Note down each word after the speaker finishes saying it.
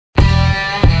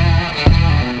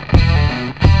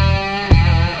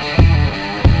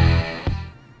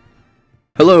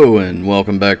Hello and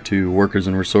welcome back to Workers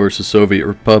and Resources Soviet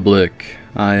Republic.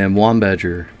 I am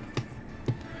Wombadger,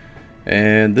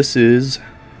 and this is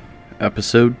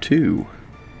episode 2.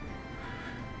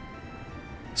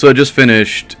 So I just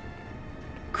finished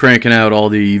cranking out all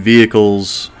the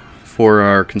vehicles for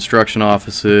our construction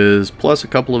offices, plus a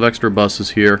couple of extra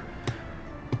buses here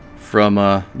from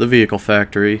the vehicle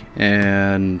factory,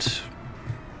 and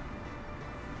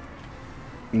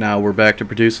now we're back to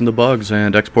producing the bugs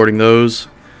and exporting those.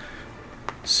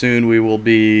 Soon we will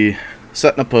be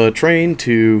setting up a train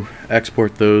to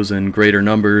export those in greater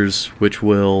numbers, which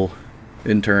will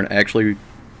in turn actually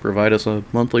provide us a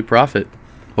monthly profit,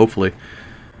 hopefully.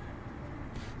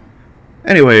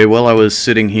 Anyway, while I was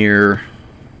sitting here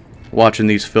watching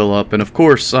these fill up, and of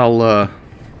course I'll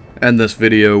end this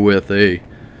video with a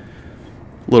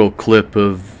little clip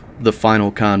of the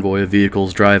final convoy of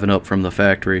vehicles driving up from the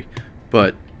factory.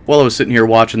 But while I was sitting here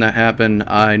watching that happen,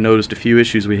 I noticed a few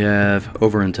issues we have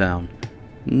over in town.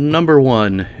 Number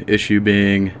one issue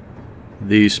being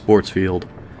the sports field.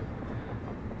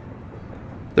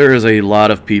 There is a lot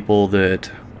of people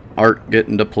that aren't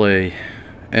getting to play,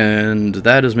 and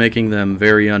that is making them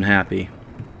very unhappy.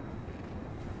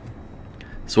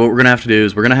 So what we're going to have to do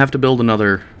is we're going to have to build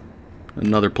another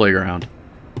playground.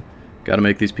 Got to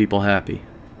make these people happy.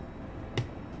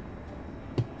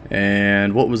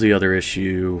 And what was the other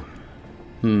issue?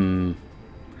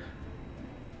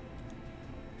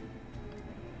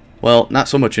 Well, not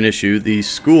so much an issue. The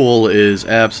school is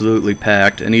absolutely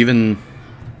packed, and even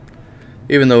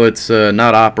though it's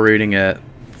not operating at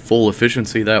full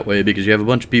efficiency that way, because you have a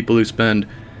bunch of people who spend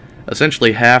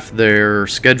essentially half their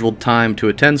scheduled time to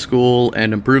attend school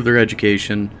and improve their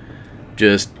education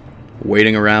just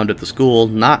waiting around at the school,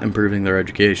 not improving their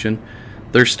education.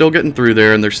 They're still getting through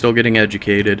there, and they're still getting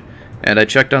educated. And I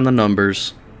checked on the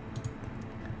numbers,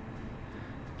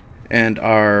 and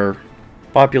our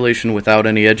population without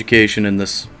any education in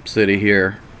this city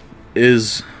here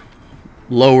is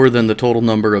lower than the total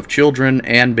number of children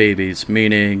and babies,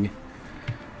 meaning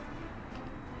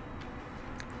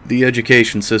the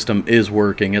education system is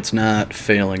working. It's not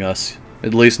failing us,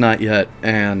 at least not yet.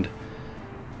 And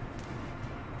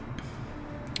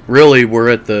really,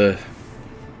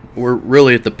 we're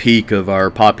really at the peak of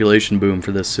our population boom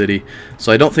for this city,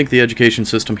 so I don't think the education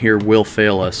system here will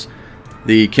fail us.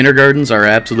 The kindergartens are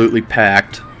absolutely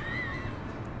packed.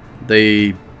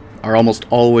 They are almost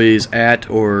always at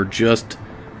or just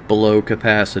below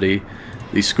capacity.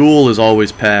 The school is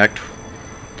always packed.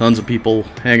 Tons of people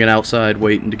hanging outside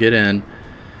waiting to get in.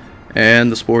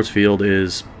 And the sports field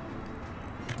is...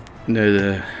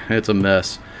 it's a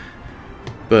mess.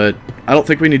 But I don't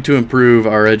think we need to improve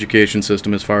our education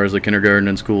system as far as the kindergarten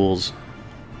and schools.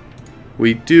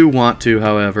 We do want to,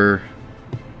 however,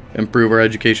 improve our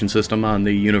education system on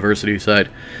the university side,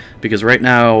 because right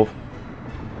now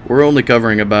we're only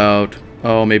covering about,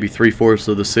 maybe 3/4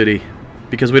 of the city,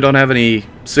 because we don't have any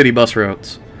city bus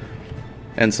routes.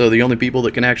 And so the only people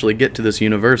that can actually get to this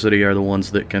university are the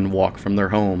ones that can walk from their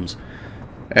homes.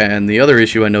 And the other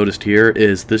issue I noticed here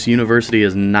is this university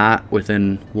is not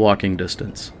within walking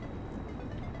distance.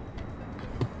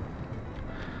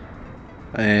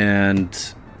 And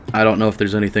I don't know if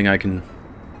there's anything I can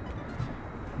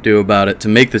do about it to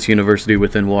make this university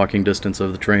within walking distance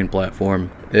of the train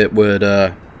platform. It would,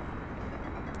 it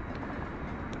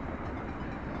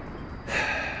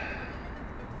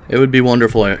would be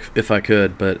wonderful if I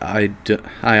could, but I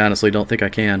honestly don't think I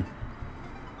can.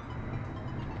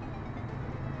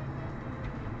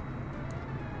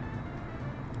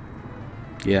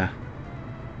 Yeah.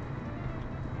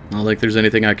 I don't think there's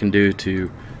anything I can do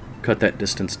to cut that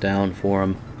distance down for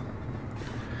them.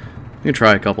 You can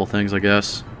try a couple things, I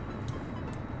guess.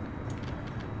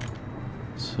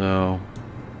 So,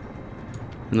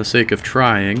 in the sake of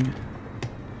trying,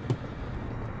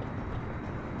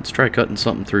 let's try cutting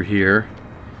something through here.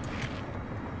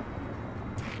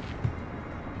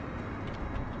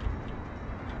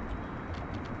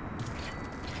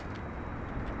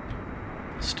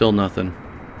 Still nothing.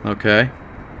 Okay.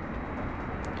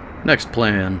 Next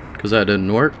plan, because that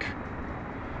didn't work.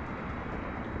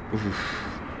 Oof,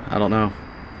 I don't know.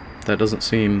 That doesn't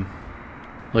seem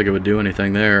like it would do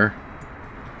anything there.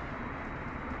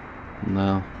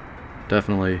 No,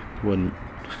 definitely wouldn't.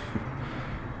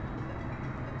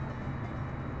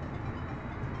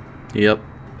 Yep.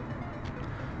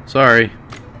 Sorry.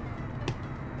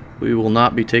 We will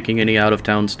not be taking any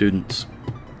out-of-town students.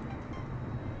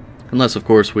 Unless, of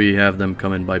course, we have them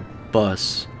come in by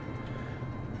bus.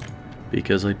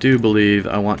 Because I do believe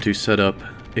I want to set up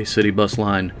a city bus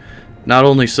line. Not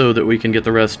only so that we can get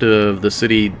the rest of the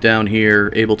city down here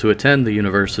able to attend the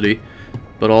university,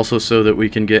 but also so that we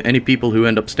can get any people who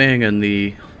end up staying in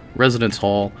the residence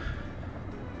hall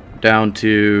down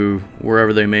to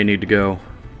wherever they may need to go.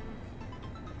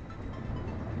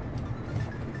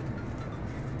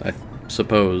 I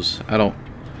suppose. I don't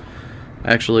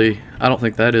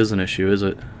think that is an issue, is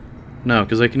it? No,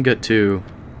 because they can get to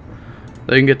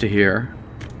here,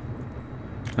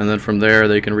 and then from there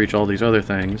they can reach all these other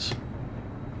things.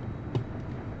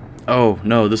 Oh,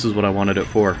 no, this is what I wanted it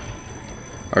for.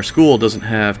 Our school doesn't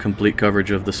have complete coverage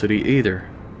of the city either.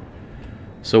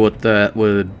 So what that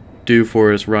would do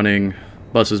for us running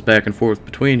buses back and forth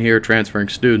between here, transferring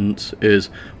students, is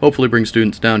hopefully bring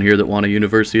students down here that want a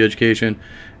university education,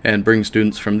 and bring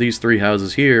students from these three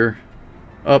houses here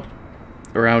up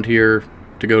around here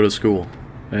to go to school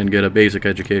and get a basic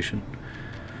education.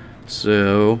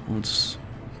 So let's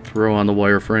throw on the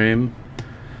wireframe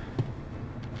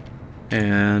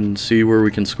and see where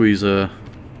we can squeeze a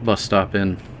bus stop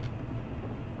in.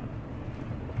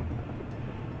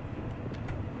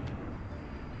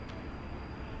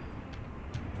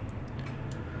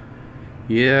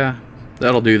 Yeah,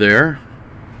 that'll do there.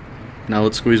 Now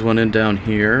let's squeeze one in down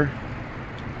here.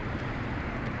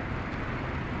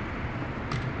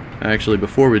 Actually,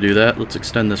 before we do that, let's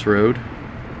extend this road.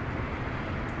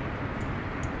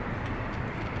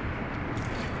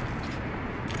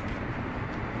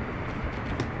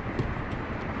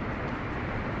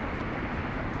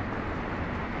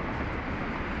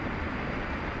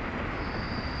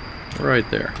 Right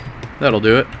there. That'll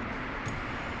do it.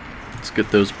 Let's get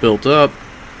those built up.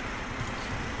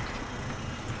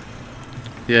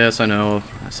 Yes, I know.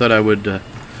 I said I would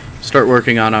start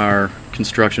working on our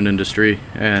construction industry,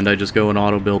 and I just go and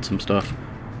auto build some stuff.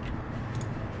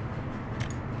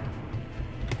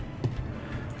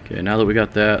 Okay, now that we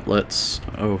got that, let's...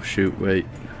 Oh, shoot, wait.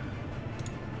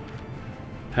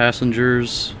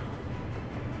 Passengers.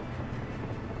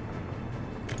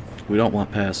 We don't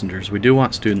want passengers. We do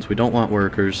want students. We don't want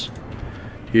workers.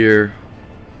 Here,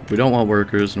 we don't want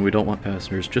workers, and we don't want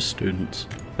passengers. Just students.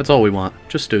 That's all we want.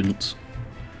 Just students.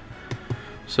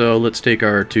 So let's take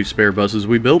our 2 spare buses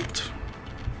we built.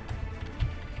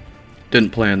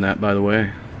 Didn't plan that, by the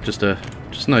way. Just a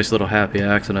nice little happy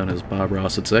accident, as Bob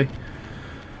Ross would say.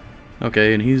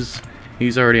 Okay, and he's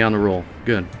already on the roll.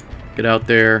 Good. Get out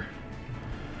there.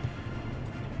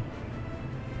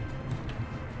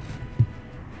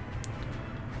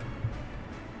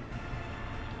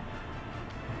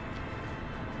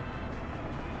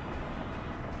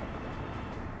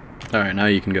 Alright, now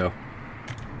you can go.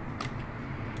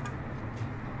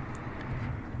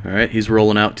 Alright, he's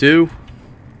rolling out too.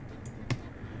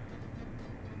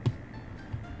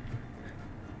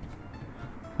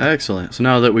 Excellent. So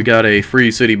now that we got a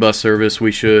free city bus service,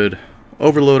 we should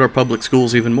overload our public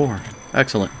schools even more.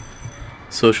 Excellent.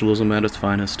 Socialism at its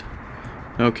finest.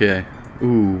 Okay.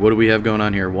 Ooh, what do we have going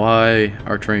on here? Why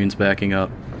are trains backing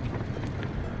up?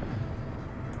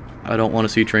 I don't want to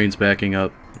see trains backing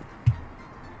up.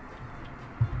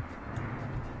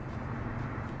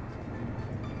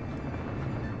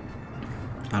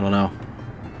 I don't know.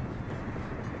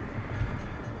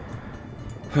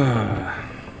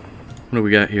 What do we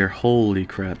got here? Holy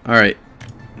crap. Alright.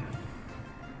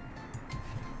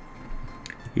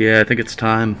 Yeah, I think it's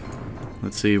time.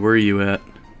 Let's see, where are you at?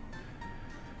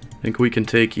 I think we can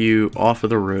take you off of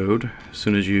the road as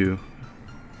soon as you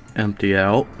empty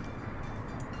out.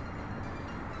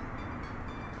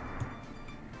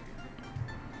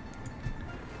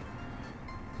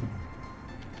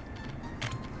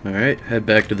 Alright, head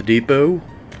back to the depot.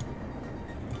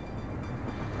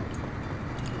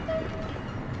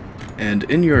 And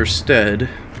in your stead,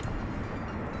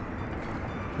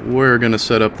 we're going to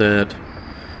set up that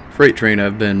freight train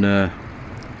I've been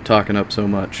talking up so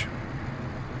much.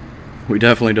 We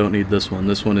definitely don't need this one.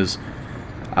 This one is...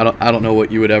 I don't know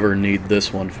what you would ever need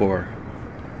this one for.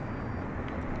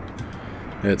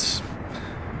 It's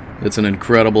an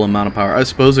incredible amount of power. I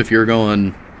suppose if you're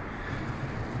going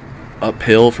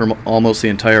uphill from almost the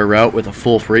entire route with a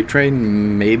full freight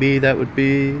train, maybe that would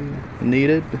be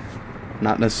needed.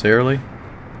 Not necessarily.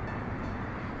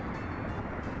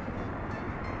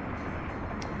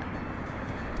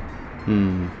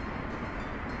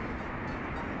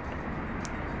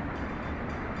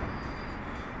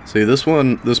 See, this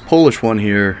Polish one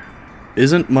here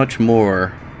isn't much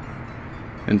more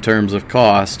in terms of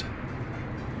cost.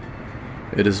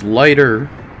 It is lighter.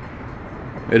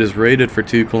 It is rated for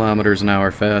 2 kilometers an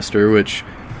hour faster, which,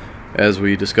 as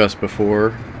we discussed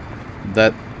before,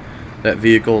 that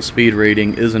vehicle speed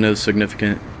rating isn't as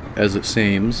significant as it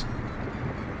seems.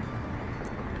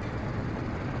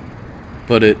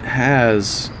 But it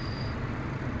has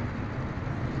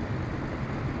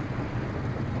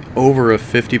over a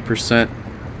 50%.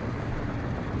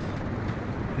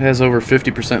 It has over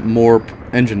 50% more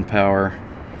engine power.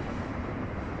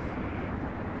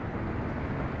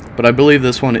 But I believe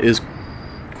this one is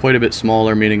quite a bit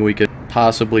smaller, meaning we could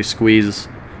possibly squeeze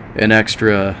an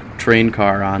extra train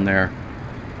car on there.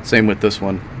 Same with this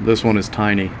one. This one is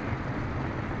tiny.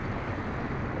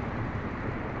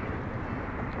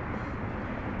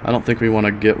 I don't think we want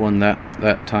to get one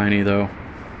that tiny though.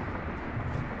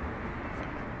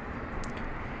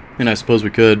 And I suppose we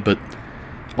could, but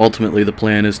ultimately the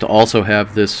plan is to also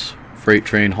have this freight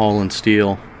train hauling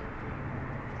steel.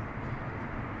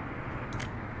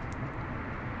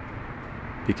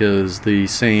 Because the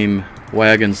same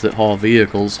wagons that haul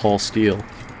vehicles haul steel.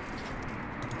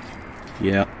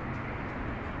 Yep.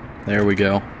 There we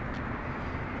go.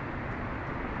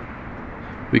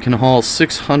 We can haul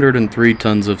 603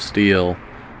 tons of steel.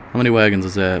 How many wagons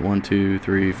is that? 1, 2,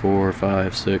 3, 4,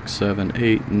 5, 6, 7,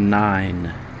 8,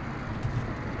 9.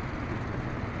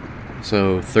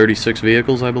 So 36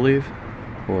 vehicles, I believe.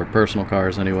 Or personal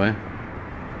cars, anyway.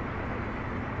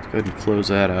 Let's go ahead and close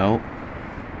that out.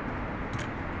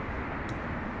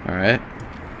 Alright.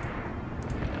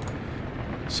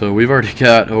 So we've already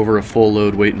got over a full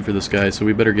load waiting for this guy, so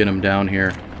we better get him down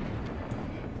here.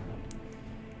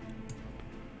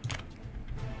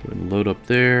 Go ahead and load up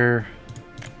there.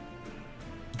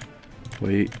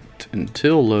 Wait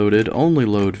until loaded. Only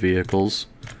load vehicles.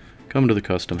 Come to the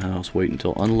custom house. Wait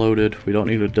until unloaded. We don't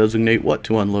need to designate what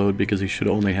to unload because he should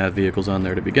only have vehicles on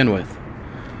there to begin with.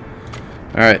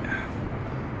 Alright.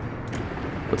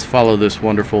 Let's follow this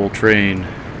wonderful train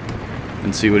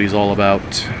and see what he's all about.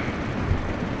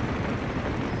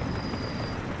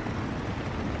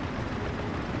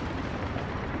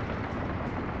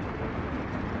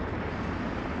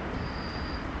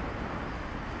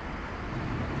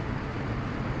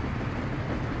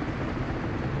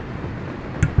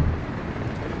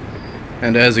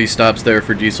 And as he stops there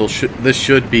for diesel, this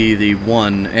should be the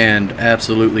one and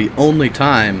absolutely only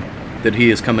time that he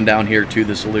is coming down here to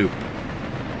this loop.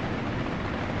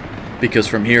 Because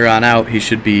from here on out, he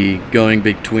should be going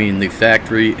between the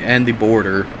factory and the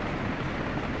border.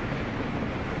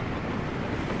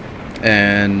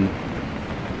 And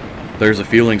there's a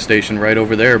fueling station right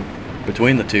over there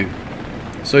between the two.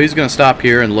 So he's going to stop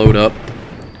here and load up.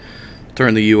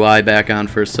 Turn the UI back on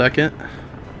for a second.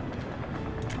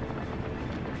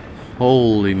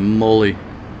 Holy moly.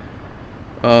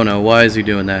 Oh no, why is he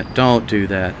doing that? Don't do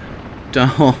that.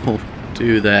 Don't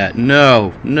do that.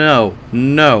 No, no,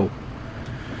 no.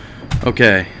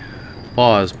 Okay.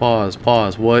 Pause, pause,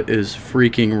 pause. What is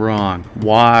freaking wrong?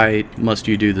 Why must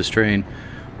you do this, train?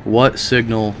 What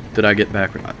signal did I get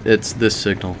back? It's this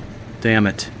signal. Damn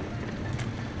it.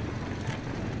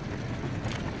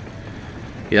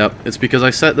 Yep, it's because I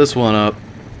set this one up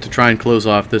to try and close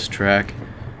off this track.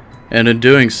 And in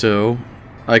doing so,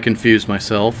 I confused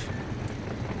myself.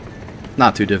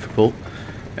 Not too difficult.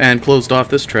 And closed off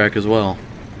this track as well.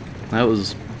 That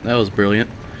was brilliant.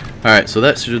 Alright, so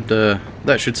that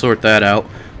should sort that out.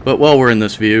 But while we're in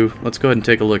this view, let's go ahead and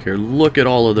take a look here. Look at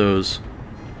all of those.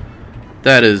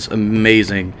 That is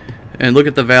amazing. And look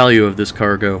at the value of this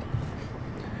cargo.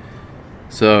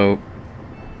 So,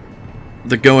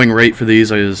 the going rate for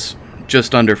these is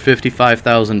just under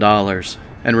 $55,000.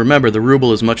 And remember, the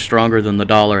ruble is much stronger than the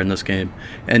dollar in this game.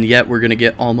 And yet we're going to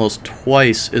get almost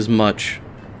twice as much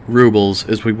rubles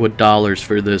as we would dollars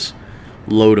for this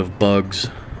load of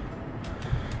bugs.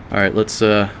 Alright, let's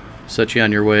set you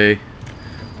on your way.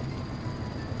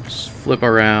 Just flip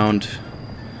around.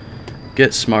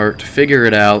 Get smart. Figure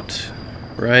it out.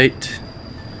 Right?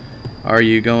 Are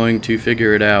you going to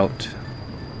figure it out?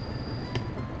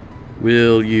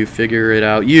 Will you figure it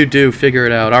out? You do figure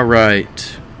it out.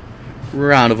 Alright.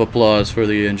 Round of applause for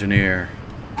the engineer.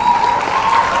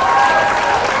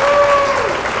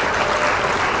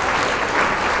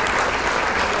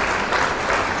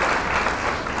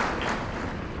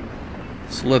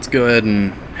 So let's go ahead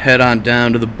and head on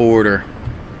down to the border.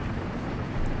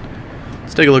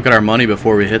 Let's take a look at our money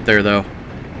before we hit there, though.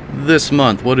 This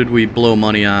month, what did we blow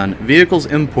money on? Vehicles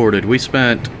imported. We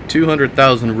spent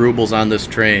 200,000 rubles on this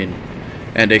train.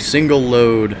 And a single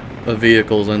load of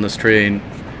vehicles on this train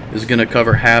is going to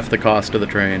cover half the cost of the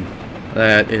train.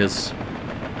 That is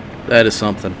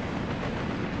something.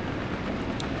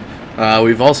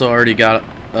 We've also already got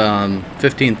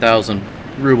 15,000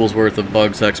 rubles worth of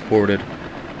bugs exported.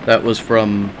 That was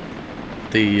from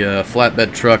the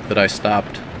flatbed truck that I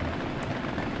stopped.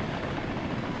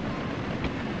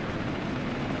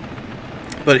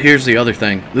 But here's the other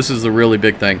thing. This is the really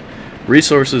big thing.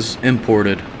 Resources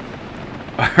imported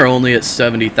are only at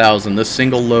 70,000. This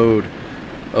single load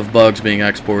of bugs being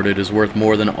exported is worth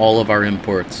more than all of our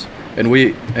imports.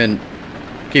 And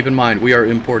keep in mind, we are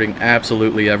importing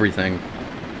absolutely everything.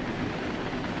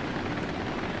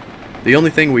 The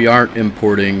only thing we aren't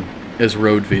importing is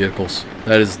road vehicles.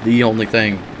 That is the only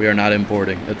thing we are not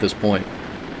importing at this point.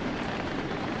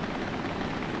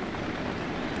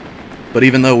 But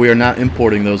even though we are not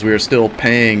importing those, we are still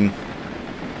paying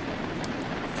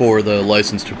for the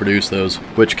license to produce those,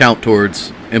 which count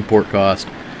towards import cost,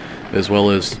 as well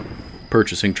as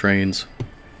purchasing trains.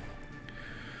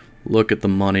 Look at the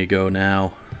money go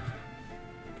now.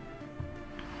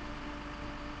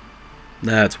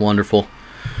 That's wonderful.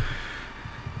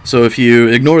 So if you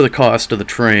ignore the cost of the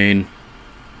train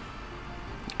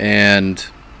and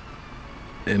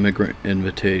immigrant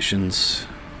invitations,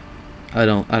 I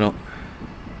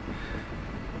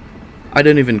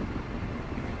didn't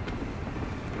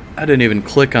even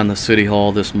click on the city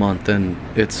hall this month, and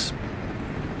it's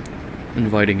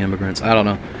inviting immigrants. I don't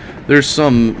know. There's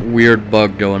some weird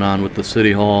bug going on with the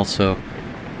city hall, so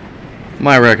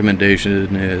my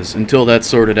recommendation is, until that's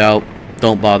sorted out,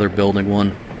 don't bother building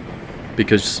one,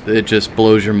 because it just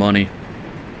blows your money.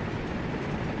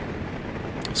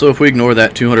 So if we ignore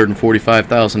that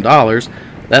 $245,000,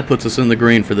 that puts us in the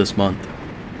green for this month.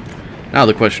 Now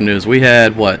the question is, we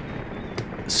had, what,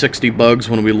 60 bugs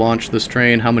when we launched this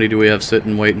train? How many do we have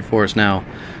sitting waiting for us now?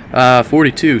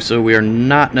 42, so we are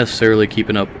not necessarily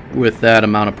keeping up with that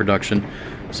amount of production.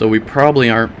 So we probably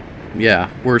aren't,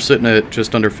 yeah, we're sitting at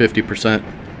just under 50%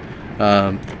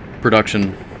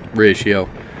 production ratio.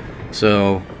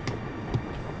 So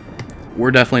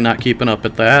we're definitely not keeping up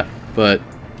at that, but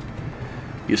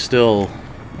you still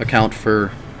account for,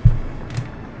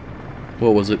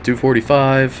 what was it,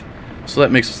 245? So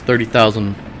that makes us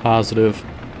 30,000 positive.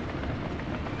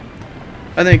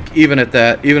 I think even at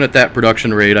that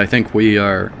production rate, I think we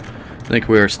are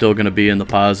still going to be in the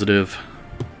positive,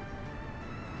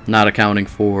 not accounting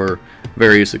for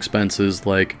various expenses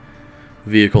like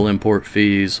vehicle import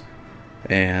fees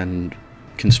and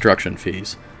construction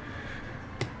fees,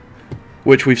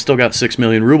 which we've still got 6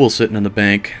 million rubles sitting in the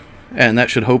bank, and that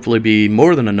should hopefully be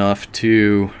more than enough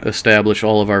to establish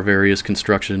all of our various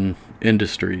construction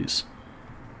industries.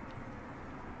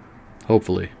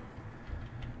 Hopefully.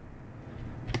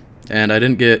 And I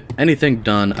didn't get anything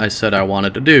done I said I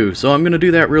wanted to do, so I'm going to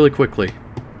do that really quickly.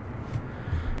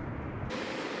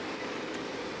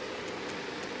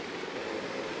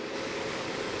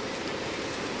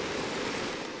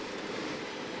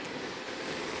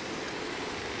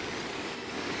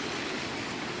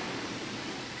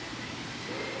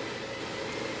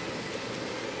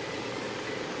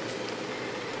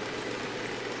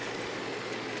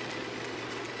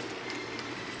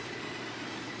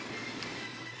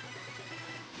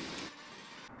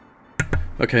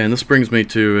 Okay, and this brings me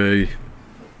to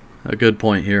a good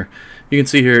point here. You can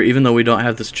see here, even though we don't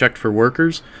have this checked for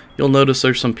workers, you'll notice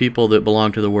there's some people that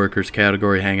belong to the workers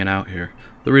category hanging out here.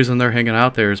 The reason they're hanging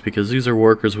out there is because these are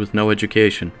workers with no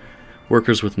education.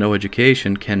 Workers with no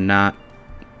education cannot,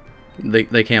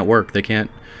 they can't work. They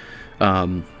can't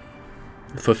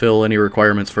fulfill any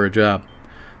requirements for a job.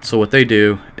 So what they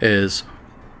do is,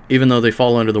 even though they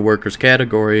fall under the workers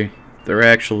category, they're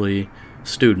actually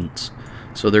students.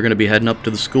 So they're going to be heading up to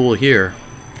the school here.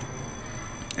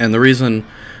 And the reason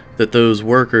that those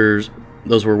were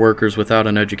workers without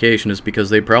an education is because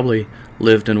they probably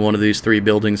lived in one of these 3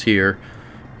 buildings here,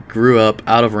 grew up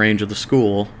out of range of the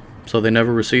school, so they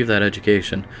never received that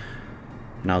education.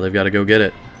 Now they've got to go get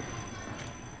it.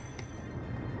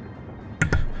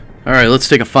 Alright, let's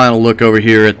take a final look over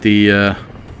here at the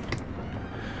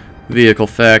vehicle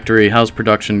factory. How's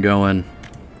production going?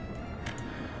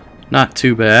 Not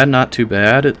too bad, not too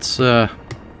bad. It's,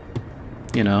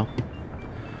 you know,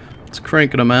 it's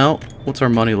cranking them out. What's our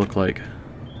money look like?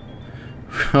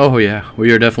 Oh yeah,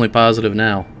 we are definitely positive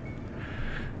now.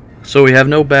 So we have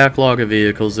no backlog of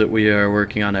vehicles that we are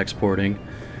working on exporting,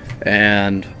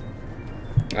 and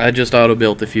I just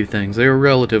auto-built a few things. They were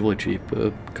relatively cheap.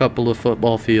 A couple of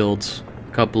football fields,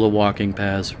 a couple of walking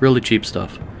paths, really cheap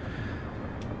stuff.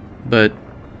 But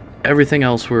everything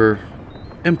else we're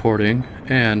importing,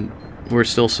 and we're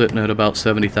still sitting at about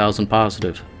 70,000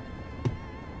 positive.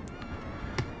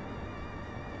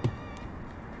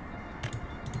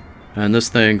 And this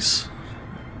thing's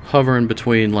hovering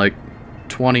between like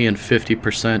 20 and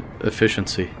 50%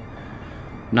 efficiency.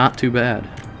 Not too bad.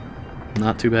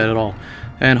 Not too bad at all.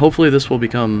 And hopefully this will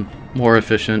become more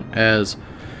efficient as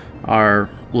our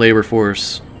labor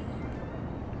force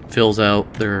fills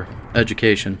out their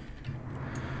education.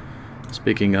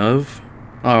 Speaking of,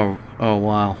 oh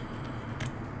wow.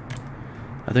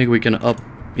 I think we can up,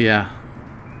 yeah.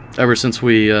 ever since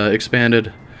we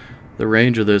expanded the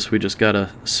range of this, we just got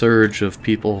a surge of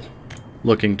people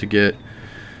looking to get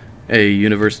a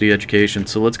university education.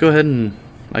 So let's go ahead and,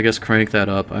 I guess, crank that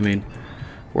up. I mean,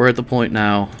 we're at the point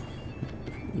now,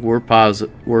 we're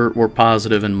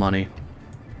positive in money,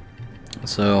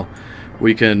 so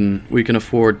we can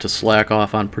afford to slack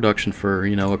off on production for,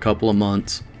 you know, a couple of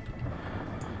months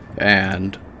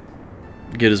and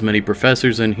get as many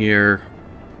professors in here,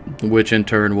 which in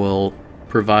turn will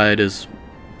provide as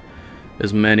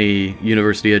many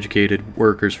university educated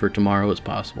workers for tomorrow as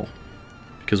possible,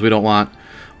 because we don't want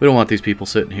these people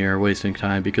sitting here wasting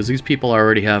time, because these people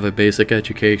already have a basic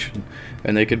education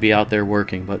and they could be out there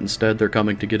working, but instead they're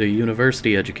coming to get a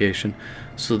university education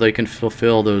so they can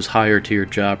fulfill those higher tier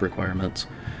job requirements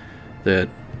that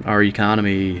our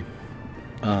economy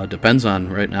depends on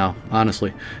right now,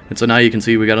 honestly. And so now you can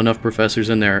see we got enough professors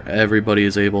in there, everybody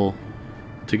is able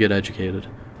to get educated,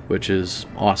 which is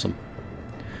awesome.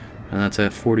 And that's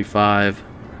at 45.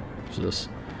 Just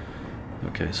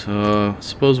okay, so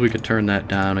suppose we could turn that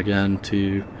down again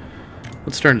to,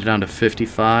 let's turn it down to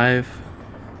 55,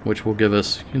 which will give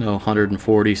us, you know,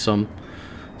 140 some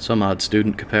odd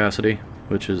student capacity,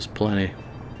 which is plenty.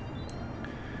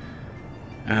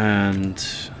 And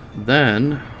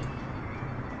then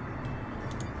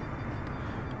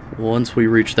once we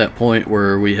reach that point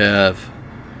where we have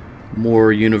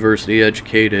more university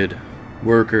educated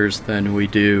workers than we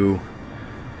do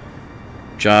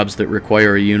jobs that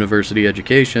require a university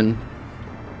education,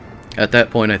 at that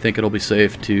point I think it'll be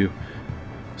safe to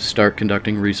start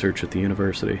conducting research at the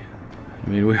university. I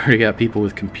mean, we already got people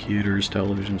with computers,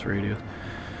 televisions, radios.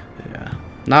 Yeah,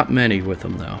 not many with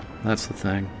them though, that's the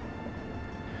thing.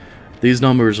 These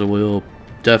numbers will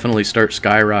definitely start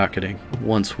skyrocketing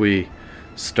once we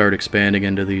start expanding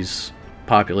into these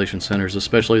population centers,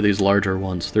 especially these larger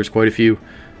ones. There's quite a few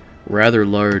rather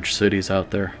large cities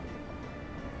out there.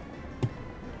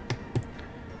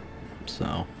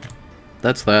 So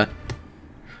that's that.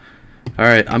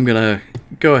 Alright, I'm gonna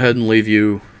go ahead and leave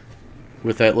you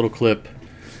with that little clip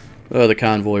of the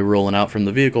convoy rolling out from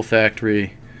the vehicle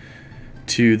factory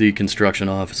to the construction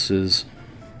offices.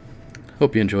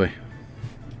 Hope you enjoy.